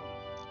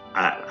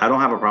 I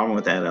don't have a problem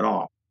with that at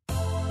all.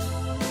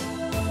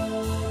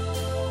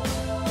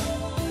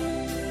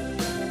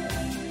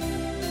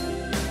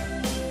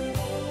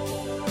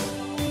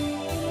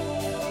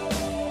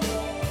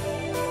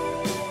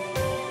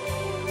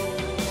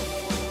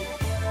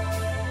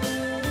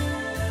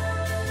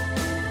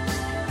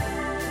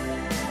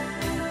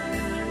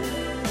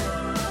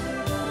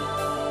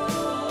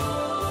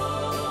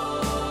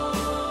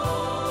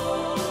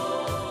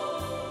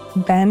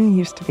 Ben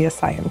used to be a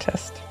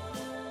scientist.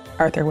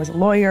 Arthur was a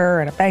lawyer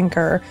and a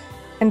banker,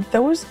 and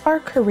those are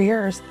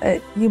careers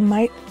that you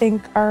might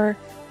think are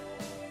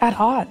at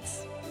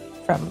odds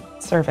from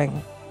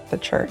serving the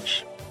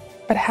church.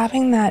 But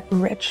having that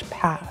rich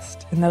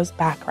past and those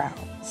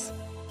backgrounds,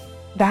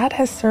 that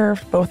has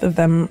served both of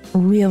them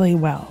really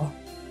well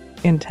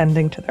in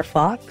tending to their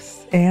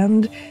flocks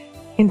and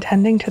in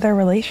tending to their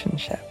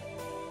relationship.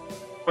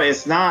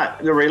 It's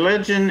not, the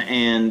religion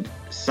and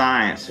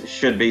science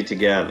should be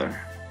together.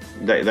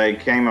 They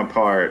came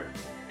apart,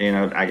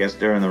 I guess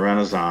during the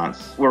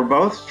Renaissance. We're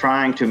both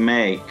trying to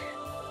make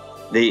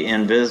the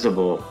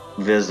invisible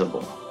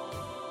visible.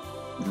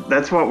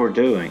 That's what we're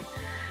doing.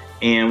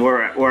 And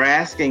we're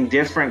asking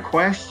different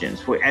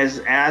questions,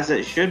 as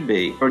it should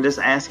be. We're just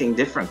asking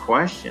different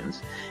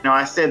questions.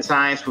 I said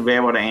science would be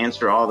able to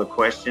answer all the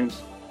questions.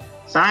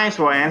 Science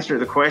will answer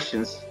the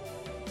questions,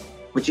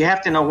 but you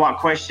have to know what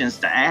questions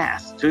to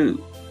ask,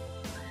 too.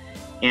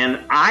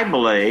 And I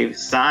believe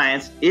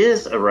science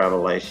is a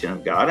revelation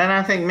of God, and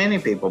I think many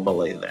people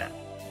believe that.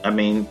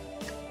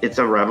 It's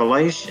a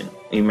revelation.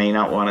 You may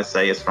not want to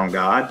say it's from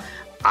God.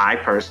 I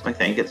personally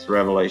think it's a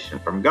revelation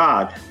from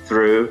God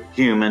through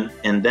human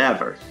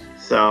endeavor.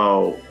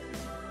 So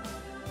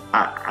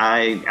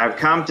I've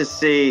come to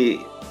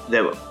see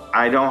that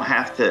I don't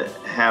have to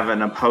have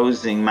an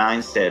opposing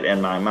mindset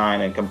in my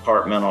mind and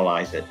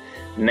compartmentalize it.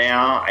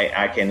 Now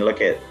I can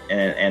look at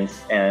and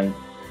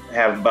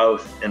have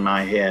both in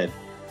my head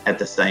at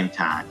the same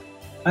time.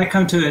 I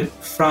come to it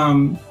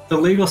from the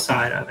legal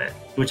side of it,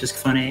 which is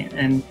funny.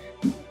 And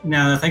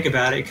now that I think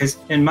about it, because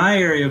in my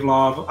area of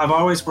law, I've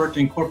always worked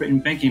in corporate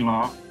and banking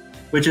law,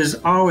 which has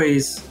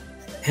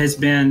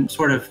been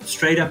sort of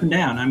straight up and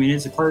down.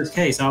 It's a closed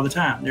case all the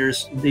time.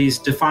 There's these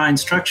defined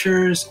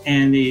structures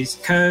and these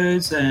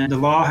codes and the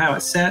law, how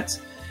it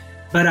sets.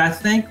 But I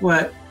think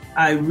what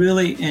I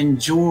really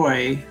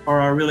enjoy,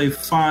 or I really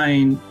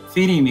find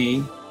feeding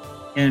me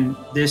in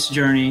this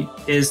journey,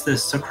 is the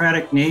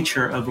Socratic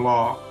nature of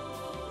law.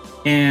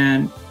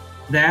 And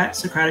that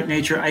Socratic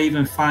nature I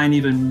even find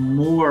even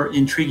more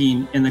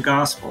intriguing in the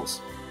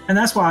Gospels. And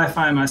that's why I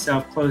find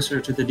myself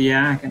closer to the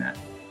diaconate,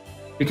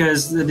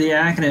 because the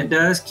diaconate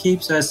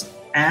keeps us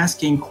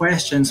asking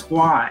questions.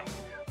 Why?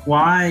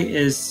 Why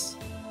is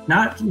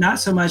not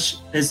so much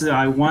as that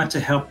I want to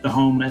help the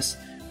homeless,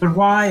 but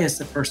why is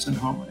the person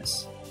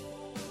homeless?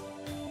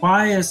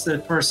 Why are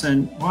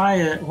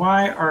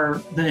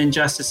the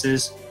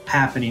injustices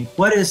happening?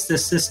 What is the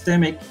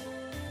systemic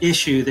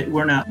issue that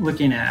we're not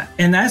looking at?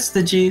 And that's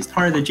the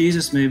part of the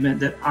Jesus movement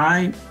that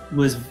I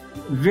was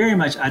very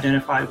much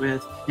identified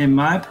with in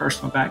my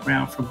personal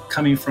background, from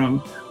coming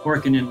from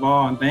working in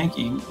law and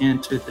banking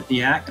into the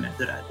diaconate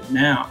that I do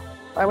now.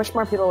 I wish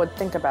more people would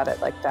think about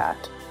it like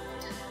that.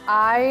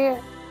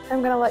 I am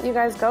going to let you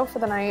guys go for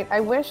the night. I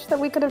wish that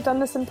we could have done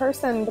this in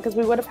person, because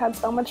we would have had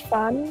so much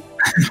fun.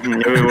 We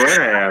would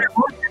have.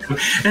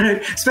 And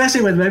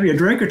especially with maybe a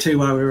drink or two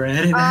while we were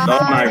at it.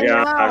 Oh my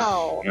gosh.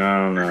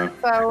 No.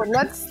 So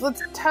let's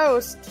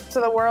toast to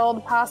the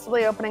world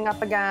possibly opening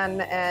up again,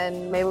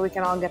 and maybe we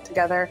can all get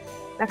together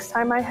next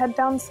time I head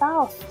down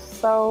south.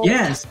 So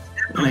yes,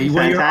 definitely.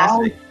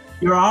 Well,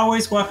 you're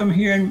always welcome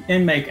here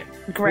in Macon.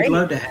 Great. We'd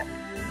love to have you.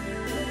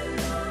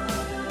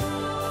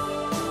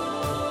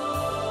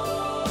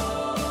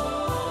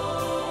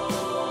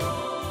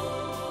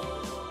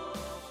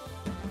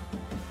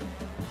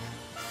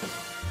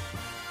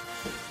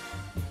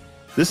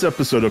 This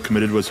episode of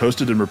Committed was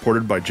hosted and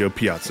reported by Joe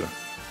Piazza,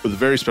 with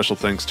very special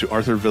thanks to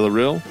Arthur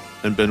Villarreal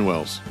and Ben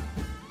Wells.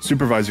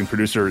 Supervising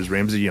producer is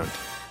Ramsey Yunt.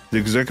 The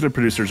executive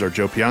producers are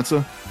Joe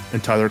Piazza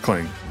and Tyler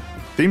Kling.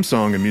 Theme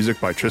song and music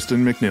by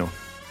Tristan McNeil.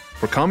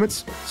 For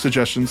comments,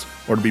 suggestions,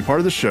 or to be part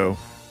of the show,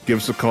 give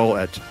us a call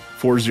at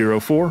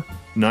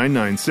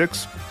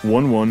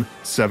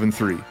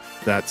 404-996-1173.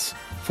 That's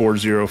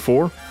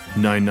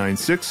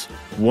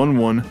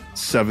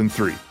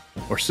 404-996-1173.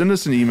 Or send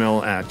us an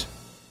email at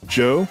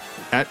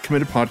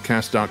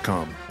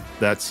joe@committedpodcast.com.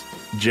 That's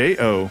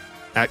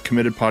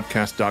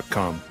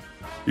JO@committedpodcast.com.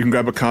 You can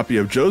grab a copy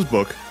of Joe's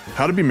book,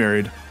 How to Be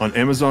Married, on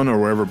Amazon or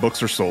wherever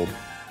books are sold.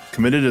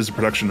 Committed is a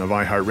production of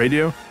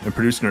iHeartRadio and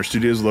produced in our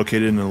studios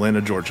located in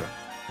Atlanta, Georgia.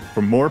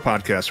 For more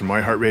podcasts from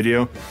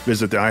iHeartRadio,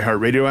 visit the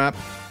iHeartRadio app,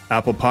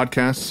 Apple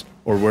Podcasts,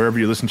 or wherever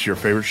you listen to your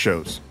favorite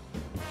shows.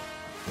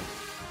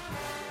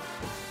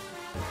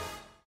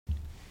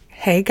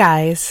 Hey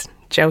guys,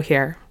 Joe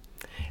here.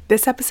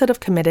 This episode of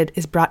Committed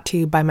is brought to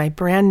you by my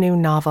brand new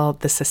novel,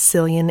 The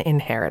Sicilian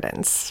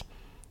Inheritance.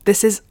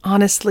 This is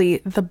honestly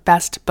the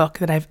best book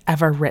that I've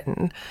ever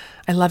written.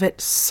 I love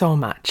it so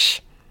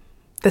much.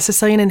 The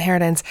Sicilian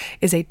Inheritance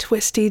is a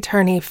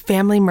twisty-turny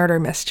family murder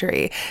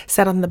mystery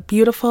set on the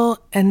beautiful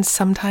and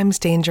sometimes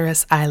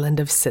dangerous island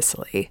of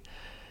Sicily.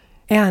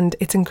 And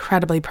it's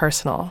incredibly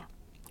personal.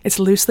 It's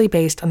loosely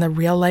based on the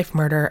real-life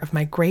murder of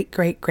my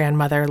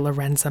great-great-grandmother,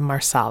 Lorenza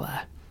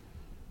Marsala.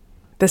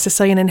 The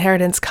Sicilian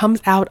Inheritance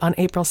comes out on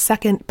April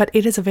 2nd, but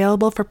it is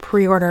available for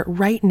pre-order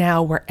right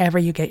now wherever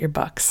you get your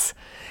books.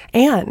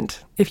 And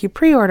if you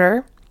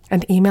pre-order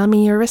and email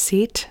me your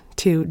receipt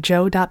to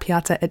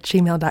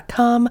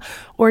joe.piazza@gmail.com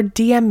or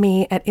DM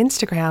me at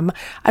Instagram,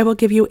 I will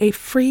give you a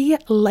free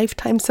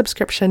lifetime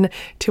subscription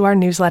to our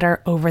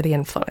newsletter, Over the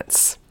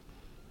Influence.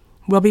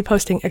 We'll be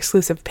posting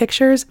exclusive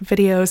pictures,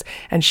 videos,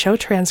 and show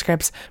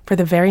transcripts for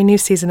the very new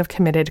season of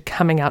Committed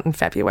coming out in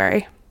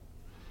February.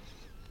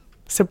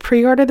 So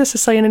pre-order The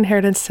Sicilian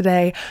Inheritance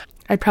today.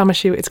 I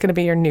promise you it's going to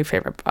be your new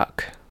favorite book.